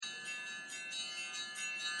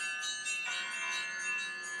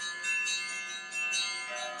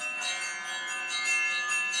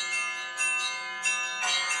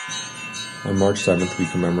On March 7th, we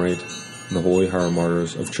commemorate the Holy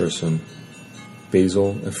Hieromartyrs of Cherson: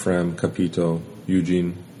 Basil, Ephrem, Capito,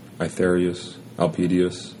 Eugene, Aetherius,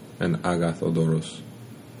 Elpidius, and Agathodoros.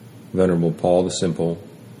 Venerable Paul the Simple,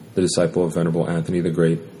 the disciple of Venerable Anthony the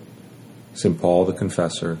Great, St. Paul the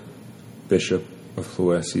Confessor, Bishop of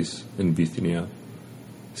Cluesius in Bithynia,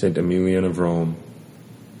 St. Emilian of Rome,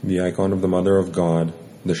 the icon of the Mother of God,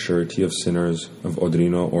 the surety of sinners of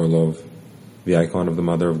Odrino Orlov, the icon of the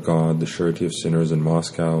Mother of God, the surety of sinners in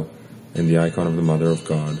Moscow, and the icon of the Mother of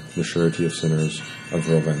God, the surety of sinners of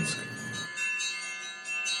Rovensk.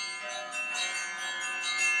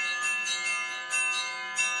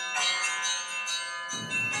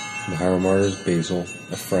 The Hieromartyrs Basil,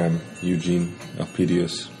 Ephrem, Eugene,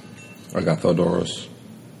 Elpidius, Agathodoros,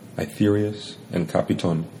 Aetherius, and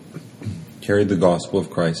Capiton carried the gospel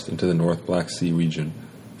of Christ into the North Black Sea region,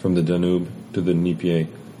 from the Danube to the Dnieper,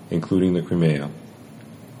 including the Crimea.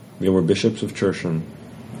 They were bishops of Cherson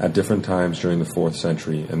at different times during the 4th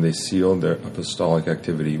century, and they sealed their apostolic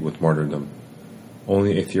activity with martyrdom.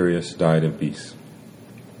 Only Aetherius died in peace.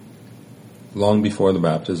 Long before the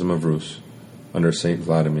baptism of Rus, under Saint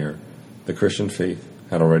Vladimir, the Christian faith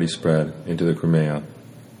had already spread into the Crimea,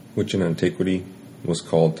 which in antiquity was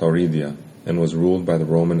called Tauridia and was ruled by the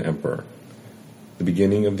Roman Emperor. The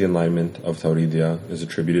beginning of the enlightenment of Tauridia is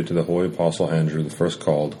attributed to the Holy Apostle Andrew, the first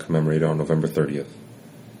called, commemorated on November 30th.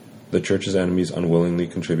 The Church's enemies unwillingly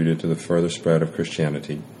contributed to the further spread of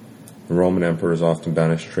Christianity. The Roman emperors often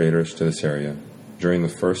banished traitors to this area. During the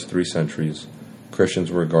first 3 centuries,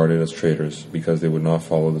 Christians were regarded as traitors because they would not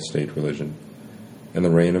follow the state religion. In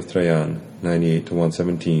the reign of Trajan, 98 to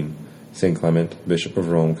 117, St. Clement, Bishop of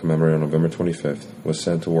Rome, commemorated on November 25th, was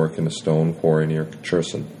sent to work in a stone quarry near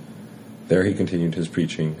Cherson. There he continued his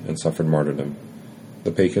preaching and suffered martyrdom.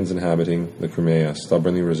 The pagans inhabiting the Crimea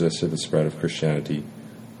stubbornly resisted the spread of Christianity,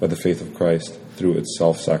 but the faith of Christ, through its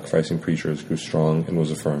self-sacrificing preachers, grew strong and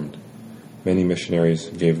was affirmed. Many missionaries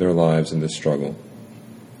gave their lives in this struggle.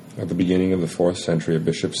 At the beginning of the 4th century, a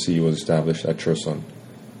bishop's see was established at Cherson.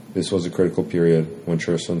 This was a critical period when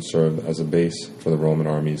Cherson served as a base for the Roman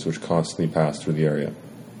armies which constantly passed through the area.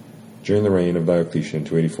 During the reign of Diocletian,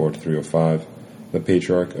 284 to 305, the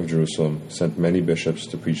Patriarch of Jerusalem sent many bishops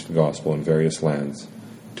to preach the gospel in various lands.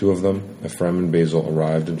 2 of them, Ephrem and Basil,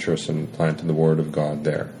 arrived in Cherson and planted the word of God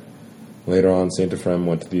there. Later on, St. Ephrem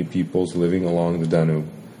went to the peoples living along the Danube,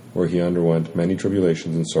 where he underwent many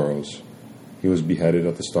tribulations and sorrows. He was beheaded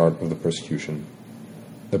at the start of the persecution.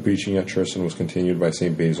 The preaching at Cherson was continued by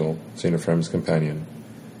St. Basil, St. Ephrem's companion.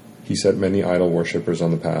 He set many idol worshippers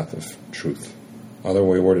on the path of truth. Other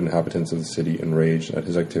wayward inhabitants of the city, enraged at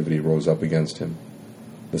his activity, rose up against him.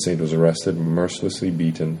 The saint was arrested, mercilessly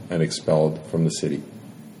beaten, and expelled from the city.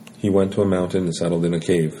 He went to a mountain and settled in a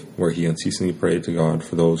cave, where he unceasingly prayed to God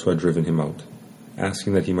for those who had driven him out,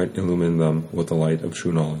 asking that he might illumine them with the light of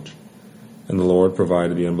true knowledge. And the Lord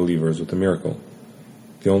provided the unbelievers with a miracle.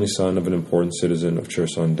 The only son of an important citizen of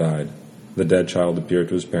Cherson died. The dead child appeared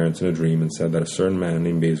to his parents in a dream and said that a certain man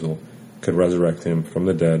named Basil could resurrect him from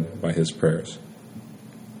the dead by his prayers.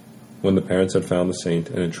 When the parents had found the saint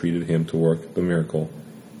and entreated him to work the miracle,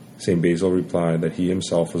 St. Basil replied that he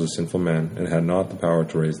himself was a sinful man and had not the power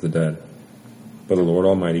to raise the dead. But the Lord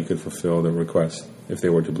Almighty could fulfill their request if they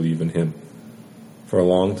were to believe in him. For a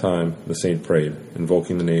long time the saint prayed,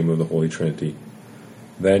 invoking the name of the Holy Trinity.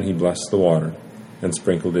 Then he blessed the water and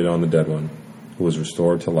sprinkled it on the dead one, who was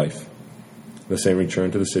restored to life. The saint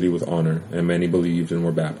returned to the city with honor, and many believed and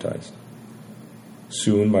were baptized.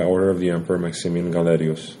 Soon, by order of the Emperor Maximian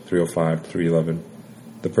Galerius, 305 to 311,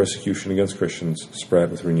 the persecution against Christians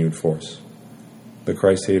spread with renewed force. The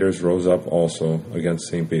Christ-haters rose up also against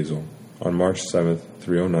St. Basil. On March 7,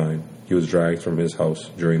 309, he was dragged from his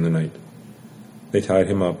house during the night. They tied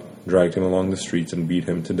him up, dragged him along the streets, and beat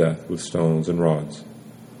him to death with stones and rods.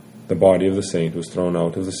 The body of the saint was thrown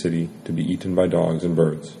out of the city to be eaten by dogs and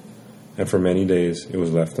birds, and for many days it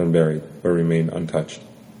was left unburied, but remained untouched.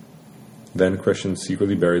 Then Christians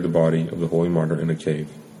secretly buried the body of the holy martyr in a cave.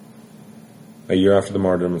 A year after the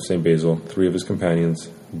martyrdom of St. Basil, 3 of his companions,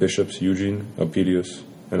 bishops Eugene, Elpidius,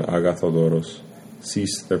 and Agathodoros,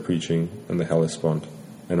 ceased their preaching in the Hellespont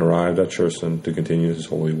and arrived at Cherson to continue his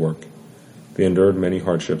holy work. They endured many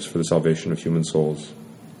hardships for the salvation of human souls.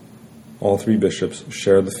 All 3 bishops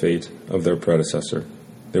shared the fate of their predecessor.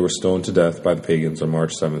 They were stoned to death by the pagans on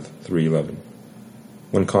March 7, 311.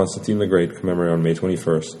 When Constantine the Great, commemorated on May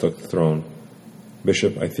 21st, took the throne,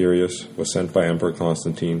 Bishop Aetherius was sent by Emperor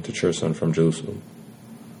Constantine to Cherson from Jerusalem.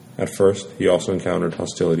 At first, he also encountered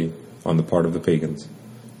hostility on the part of the pagans,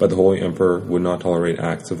 but the Holy Emperor would not tolerate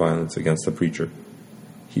acts of violence against the preacher.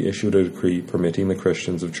 he issued a decree permitting the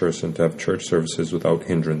Christians of Cherson to have church services without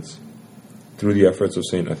hindrance. Through the efforts of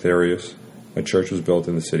St. Aetherius, a church was built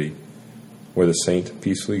in the city, where the saint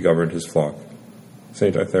peacefully governed his flock.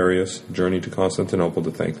 St. Aetherius journeyed to Constantinople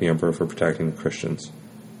to thank the emperor for protecting the Christians.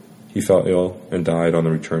 He fell ill and died on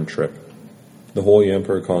the return trip. The Holy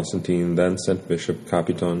Emperor Constantine then sent Bishop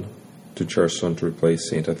Capiton to Cherson to replace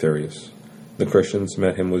St. Aetherius. The Christians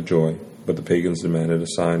met him with joy, but the pagans demanded a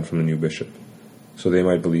sign from the new bishop, so they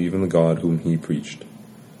might believe in the God whom he preached.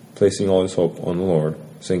 Placing all his hope on the Lord,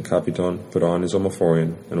 St. Capiton put on his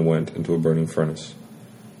omophorion and went into a burning furnace.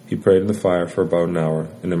 He prayed in the fire for about an hour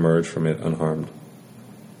and emerged from it unharmed.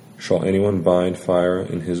 Shall anyone bind fire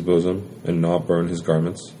in his bosom and not burn his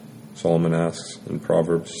garments? Solomon asks in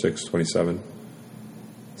Proverbs 6:27.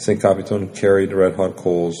 St. Capiton carried red-hot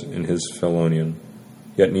coals in his phelonion,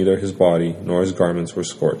 yet neither his body nor his garments were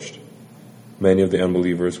scorched. Many of the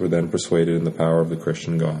unbelievers were then persuaded in the power of the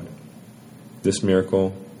Christian God. This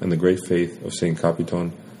miracle and the great faith of St.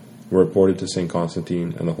 Capiton were reported to St.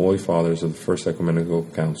 Constantine and the Holy Fathers of the First Ecumenical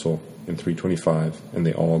Council in 325, and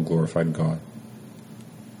they all glorified God.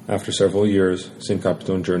 After several years, St.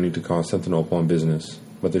 Capiton journeyed to Constantinople on business,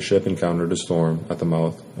 but the ship encountered a storm at the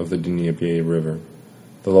mouth of the Dnieper River.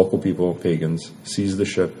 The local people, pagans, seized the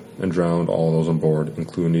ship and drowned all those on board,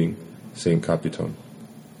 including St. Capiton.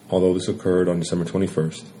 Although this occurred on December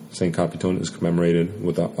 21st, St. Capiton is commemorated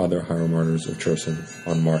with the other hieromartyrs of Cherson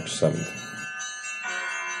on March 7th.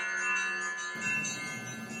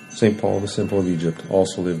 St. Paul the Simple of Egypt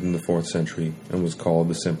also lived in the 4th century and was called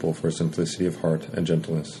the Simple for his simplicity of heart and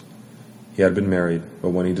gentleness. He had been married, but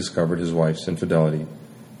when he discovered his wife's infidelity,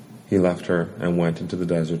 he left her and went into the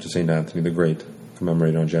desert to St. Anthony the Great,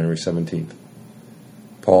 commemorated on January 17th.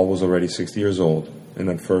 Paul was already 60 years old, and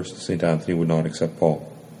at first St. Anthony would not accept Paul,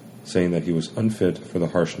 saying that he was unfit for the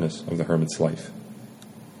harshness of the hermit's life.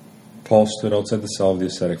 Paul stood outside the cell of the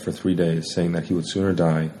ascetic for 3 days, saying that he would sooner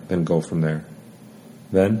die than go from there.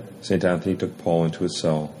 Then St. Anthony took Paul into his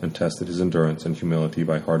cell and tested his endurance and humility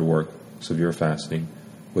by hard work, severe fasting,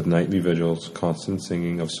 with nightly vigils, constant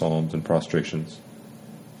singing of psalms and prostrations.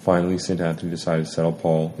 Finally, St. Anthony decided to settle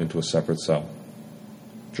Paul into a separate cell.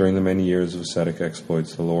 During the many years of ascetic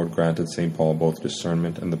exploits, the Lord granted St. Paul both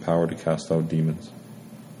discernment and the power to cast out demons.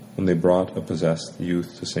 When they brought a possessed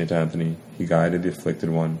youth to St. Anthony, he guided the afflicted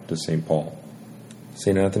one to St. Paul.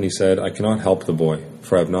 St. Anthony said, "I cannot help the boy,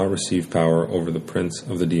 for I have not received power over the prince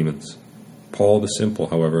of the demons." Paul the Simple,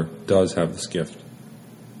 however, does have this gift.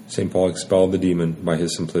 St. Paul expelled the demon by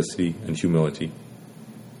his simplicity and humility.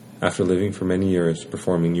 After living for many years,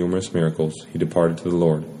 performing numerous miracles, he departed to the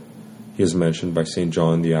Lord. He is mentioned by St.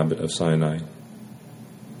 John the Abbot of Sinai.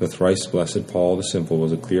 The thrice blessed Paul the Simple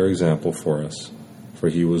was a clear example for us, for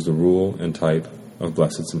he was the rule and type of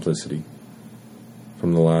blessed simplicity.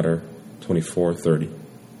 From the latter, 24:30.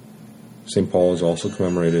 St. Paul is also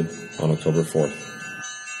commemorated on October 4th.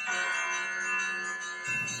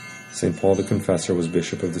 St. Paul the Confessor was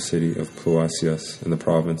bishop of the city of Plouasias in the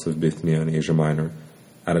province of Bithynia in Asia Minor,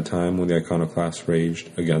 at a time when the iconoclasts raged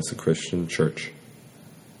against the Christian church.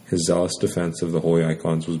 His zealous defense of the holy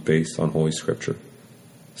icons was based on Holy Scripture.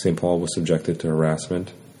 St. Paul was subjected to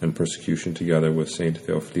harassment and persecution together with St.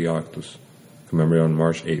 Theophylactus, commemorated on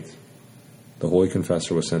March 8th. The Holy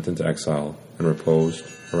Confessor was sent into exile and reposed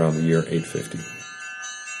around the year 850.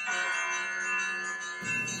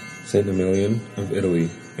 St. Emilian of Italy,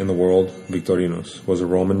 in the world Victorinus, was a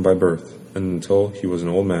Roman by birth, and until he was an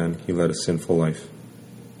old man, he led a sinful life.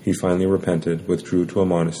 He finally repented, withdrew to a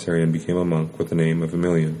monastery, and became a monk with the name of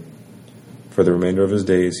Emilian. For the remainder of his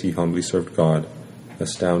days, he humbly served God,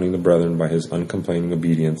 astounding the brethren by his uncomplaining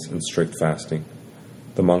obedience and strict fasting.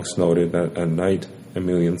 The monks noted that at night,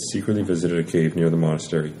 Emilian secretly visited a cave near the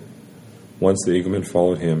monastery. Once the igumen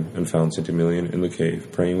followed him and found St. Emilian in the cave,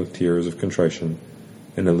 praying with tears of contrition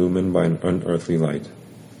and illumined by an unearthly light.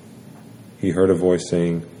 He heard a voice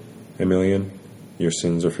saying, "Emilian, your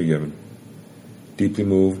sins are forgiven." Deeply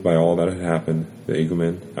moved by all that had happened, the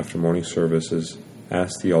igumen, after morning services,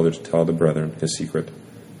 asked the elder to tell the brethren his secret,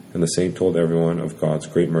 and the saint told everyone of God's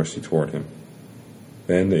great mercy toward him.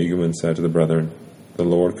 Then the igumen said to the brethren, the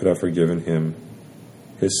Lord could have forgiven him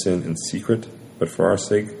his sin in secret, but for our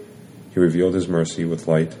sake he revealed his mercy with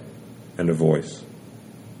light and a voice,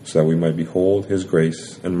 so that we might behold his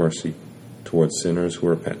grace and mercy towards sinners who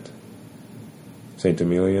repent. St.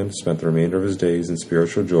 Emilian spent the remainder of his days in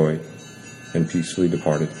spiritual joy and peacefully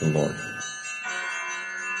departed to the Lord.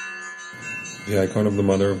 The icon of the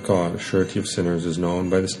Mother of God, surety of sinners, is known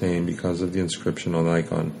by this name because of the inscription on the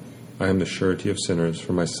icon, "I am the surety of sinners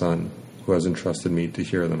for my Son, who has entrusted me to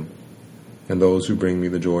hear them." and those who bring me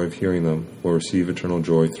the joy of hearing them will receive eternal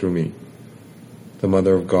joy through me. The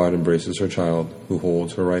Mother of God embraces her child, who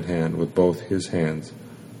holds her right hand with both his hands,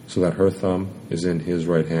 so that her thumb is in his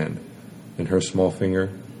right hand, and her small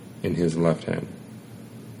finger in his left hand.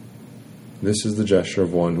 This is the gesture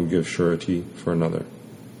of one who gives surety for another.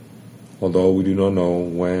 Although we do not know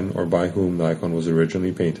when or by whom the icon was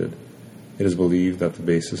originally painted, it is believed that the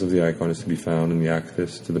basis of the icon is to be found in the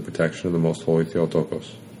Acathist to the protection of the Most Holy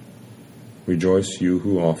Theotokos. Rejoice, you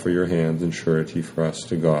who offer your hands in surety for us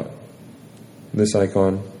to God. This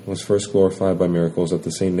icon was first glorified by miracles at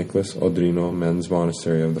the St. Nicholas Odrino men's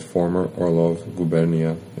monastery of the former Orlov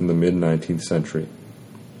gubernia in the mid-19th century.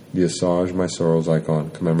 The Assuage My Sorrows icon,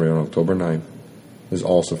 commemorated on October 9th, is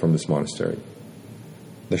also from this monastery.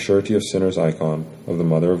 The Surety of Sinners icon of the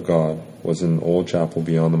Mother of God was in an old chapel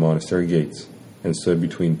beyond the monastery gates and stood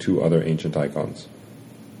between two other ancient icons.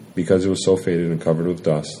 Because it was so faded and covered with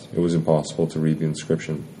dust, it was impossible to read the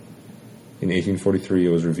inscription. In 1843, it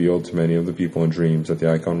was revealed to many of the people in dreams that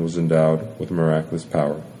the icon was endowed with miraculous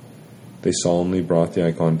power. They solemnly brought the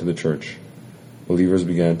icon to the church. Believers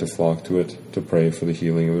began to flock to it to pray for the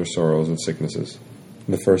healing of their sorrows and sicknesses.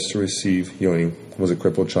 The first to receive healing was a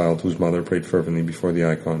crippled child whose mother prayed fervently before the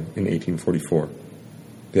icon in 1844.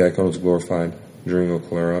 The icon was glorified during a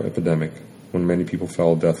cholera epidemic, when many people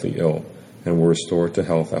fell deathly ill and were restored to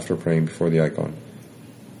health after praying before the icon.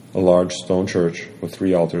 A large stone church with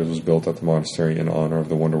 3 altars was built at the monastery in honor of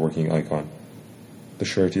the wonder-working icon. The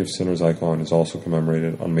Surety of Sinners icon is also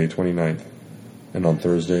commemorated on May 29th and on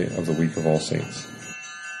Thursday of the Week of All Saints.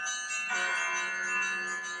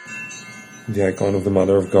 The icon of the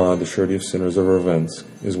Mother of God, the Surety of Sinners of Ravensk,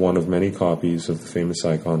 is one of many copies of the famous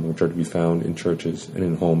icon which are to be found in churches and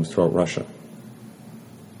in homes throughout Russia.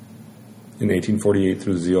 In 1848,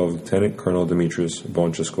 through the zeal of Lieutenant Colonel Demetrius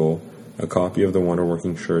Boncheskov, a copy of the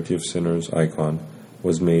wonder-working Surety of Sinners icon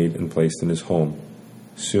was made and placed in his home.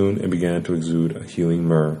 Soon it began to exude a healing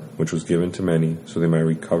myrrh, which was given to many so they might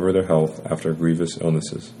recover their health after grievous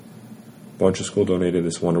illnesses. Boncheskov donated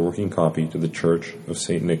this wonder-working copy to the Church of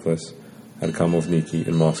St. Nicholas at Kamovniki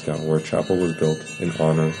in Moscow, where a chapel was built in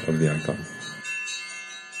honor of the icon.